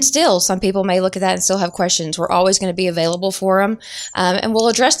even still, some people may look at that and still have questions. We're always going to be available for them. And we'll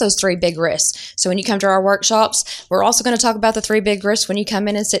address those 3 big risks. So when you come to our workshops, we're also going to talk about the 3 big risks when you come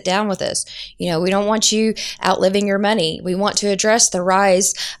in and sit down with us. We don't want you outliving your money. We want to address the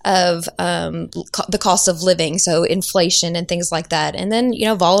rise of the cost of living, so inflation and things like that. And then,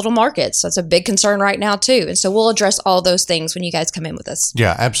 volatile markets. That's a big concern right now, too. And so we'll address all those things when you guys come in with us.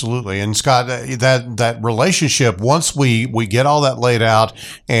 Yeah, absolutely. And Scott, that relationship, once we get all that laid out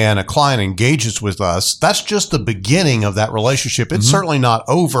and a client engages with us, that's just the beginning of that relationship. It's certainly not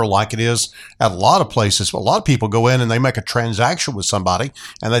over like it is at a lot of places. A lot of people go in and they make a transaction with somebody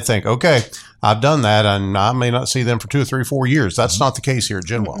and they think, okay, I've done that and I may not see them for 2 or 3 or 4 years. That's not the case here at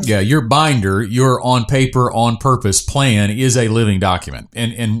GenWealth. Yeah, your binder, your on paper, on purpose plan is a living document.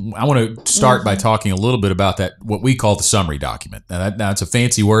 And I want to start by talking a little bit about that, what we call the summary document. Now, that's a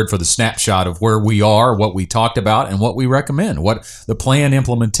fancy word for the snapshot of where we are, what we talked about, and what we recommend, what the plan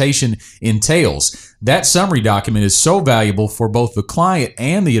implementation entails. That summary document is so valuable for both the client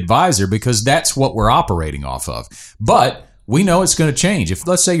and the advisor because that's what we're operating off of. But we know it's going to change. If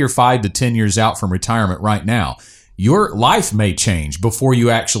let's say you're 5 to 10 years out from retirement right now, your life may change before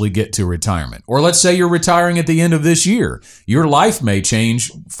you actually get to retirement. Or let's say you're retiring at the end of this year. Your life may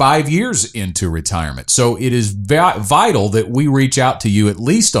change 5 years into retirement. So it is vital that we reach out to you at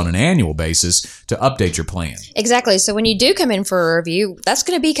least on an annual basis to update your plan. Exactly. So when you do come in for a review, that's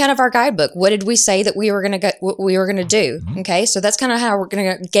going to be kind of our guidebook. What did we say that we were going to do? Okay. So that's kind of how we're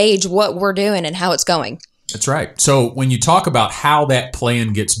going to gauge what we're doing and how it's going. That's right. So when you talk about how that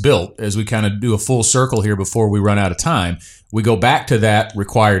plan gets built, as we kind of do a full circle here before we run out of time, we go back to that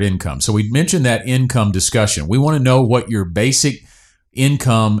required income. So we mentioned that income discussion. We want to know what your basic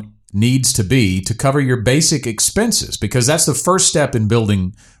income needs to be to cover your basic expenses, because that's the first step in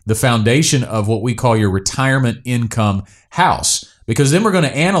building the foundation of what we call your retirement income house. Because then we're going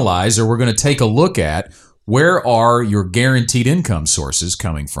to analyze, or we're going to take a look at, where are your guaranteed income sources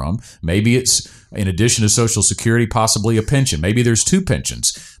coming from? Maybe it's, in addition to Social Security, possibly a pension. Maybe there's 2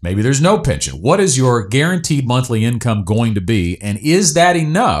 pensions. Maybe there's no pension. What is your guaranteed monthly income going to be? And is that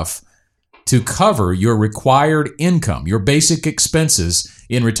enough to cover your required income, your basic expenses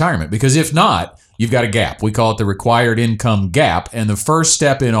in retirement. Because if not, you've got a gap. We call it the required income gap. And the first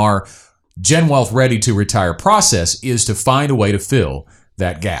step in our GenWealth Ready to Retire process is to find a way to fill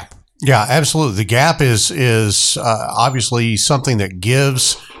that gap. Yeah, absolutely. The gap is obviously something that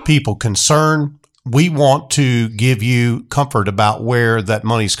gives people concern. We want to give you comfort about where that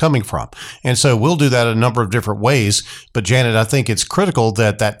money's coming from. And so we'll do that a number of different ways. But Janet, I think it's critical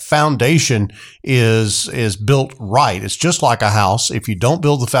that that foundation is built right. It's just like a house. If you don't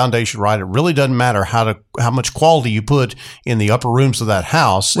build the foundation right, it really doesn't matter how much quality you put in the upper rooms of that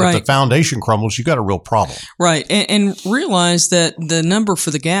house. Right. If the foundation crumbles, you got a real problem. Right. And realize that the number for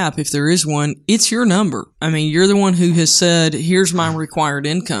the gap, if there is one, it's your number. I mean, you're the one who has said, here's my required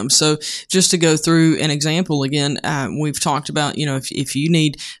income. So just to go through an example again, we've talked about, if you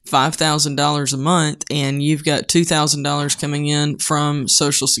need $5,000 a month and you've got $2,000 coming in from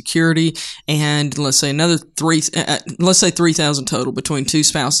Social Security and let's say another $3,000 total between two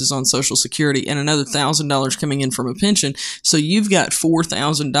spouses on Social Security and another $1,000 coming in from a pension. So you've got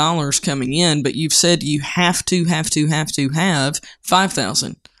 $4,000 coming in, but you've said you have to have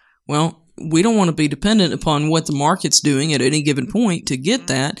 $5,000. Well, we don't want to be dependent upon what the market's doing at any given point to get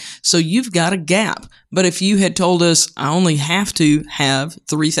that. So you've got a gap. But if you had told us I only have to have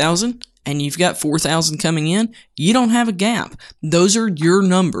 3,000 and you've got 4,000 coming in, you don't have a gap. Those are your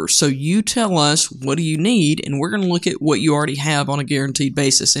numbers. So you tell us what do you need, and we're going to look at what you already have on a guaranteed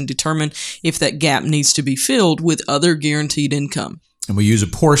basis and determine if that gap needs to be filled with other guaranteed income. And we use a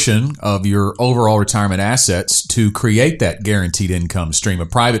portion of your overall retirement assets to create that guaranteed income stream, a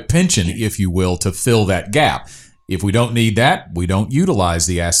private pension, if you will, to fill that gap. If we don't need that, we don't utilize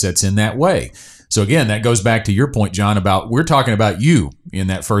the assets in that way. So again, that goes back to your point, John, about we're talking about you in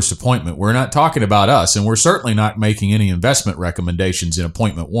that first appointment. We're not talking about us, and we're certainly not making any investment recommendations in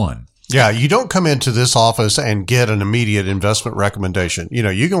appointment one. Yeah, you don't come into this office and get an immediate investment recommendation.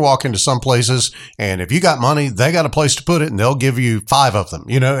 You can walk into some places and if you got money, they got a place to put it and they'll give you 5 of them,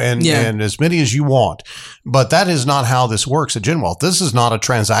 and as many as you want. But that is not how this works at GenWealth. This is not a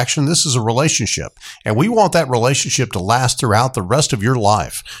transaction. This is a relationship. And we want that relationship to last throughout the rest of your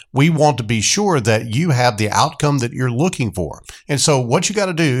life. We want to be sure that you have the outcome that you're looking for. And so what you got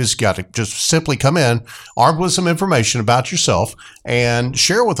to do is got to just simply come in armed with some information about yourself and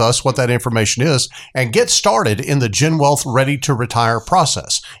share with us what that information is and get started in the GenWealth Ready to Retire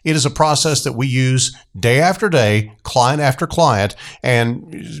process. It is a process that we use day after day, client after client.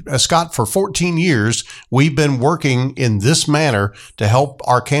 And Scott, for 14 years, we've been working in this manner to help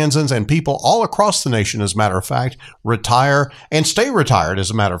Arkansans and people all across the nation, as a matter of fact, retire and stay retired, as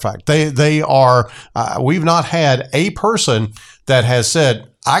a matter of fact. They are, we've not had a person that has said,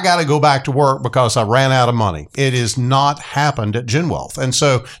 I got to go back to work because I ran out of money. It has not happened at GenWealth. And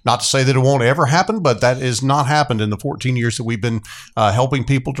so not to say that it won't ever happen, but that has not happened in the 14 years that we've been helping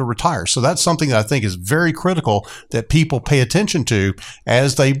people to retire. So that's something that I think is very critical that people pay attention to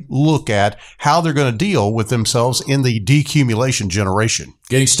as they look at how they're going to deal with themselves in the decumulation generation.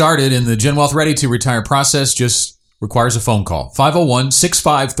 Getting started in the GenWealth Ready to Retire process just requires a phone call.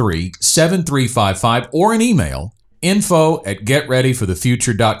 501-653-7355 or an email.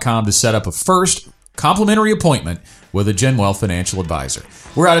 info@getreadyforthefuture.com to set up a first complimentary appointment with a GenWealth financial advisor.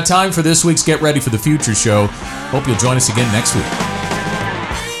 We're out of time for this week's Get Ready for the Future show. Hope you'll join us again next week.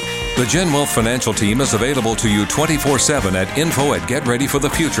 The GenWealth financial team is available to you 24/7 at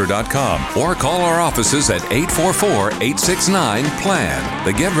info@getreadyforthefuture.com or call our offices at 844-869-PLAN.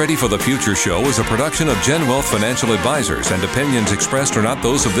 The Get Ready for the Future show is a production of GenWealth Financial Advisors, and opinions expressed are not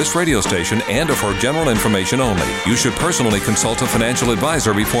those of this radio station and are for general information only. You should personally consult a financial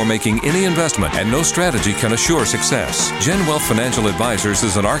advisor before making any investment, and no strategy can assure success. GenWealth Financial Advisors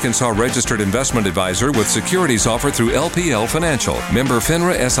is an Arkansas registered investment advisor with securities offered through LPL Financial, member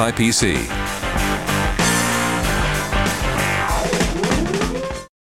FINRA SIPC.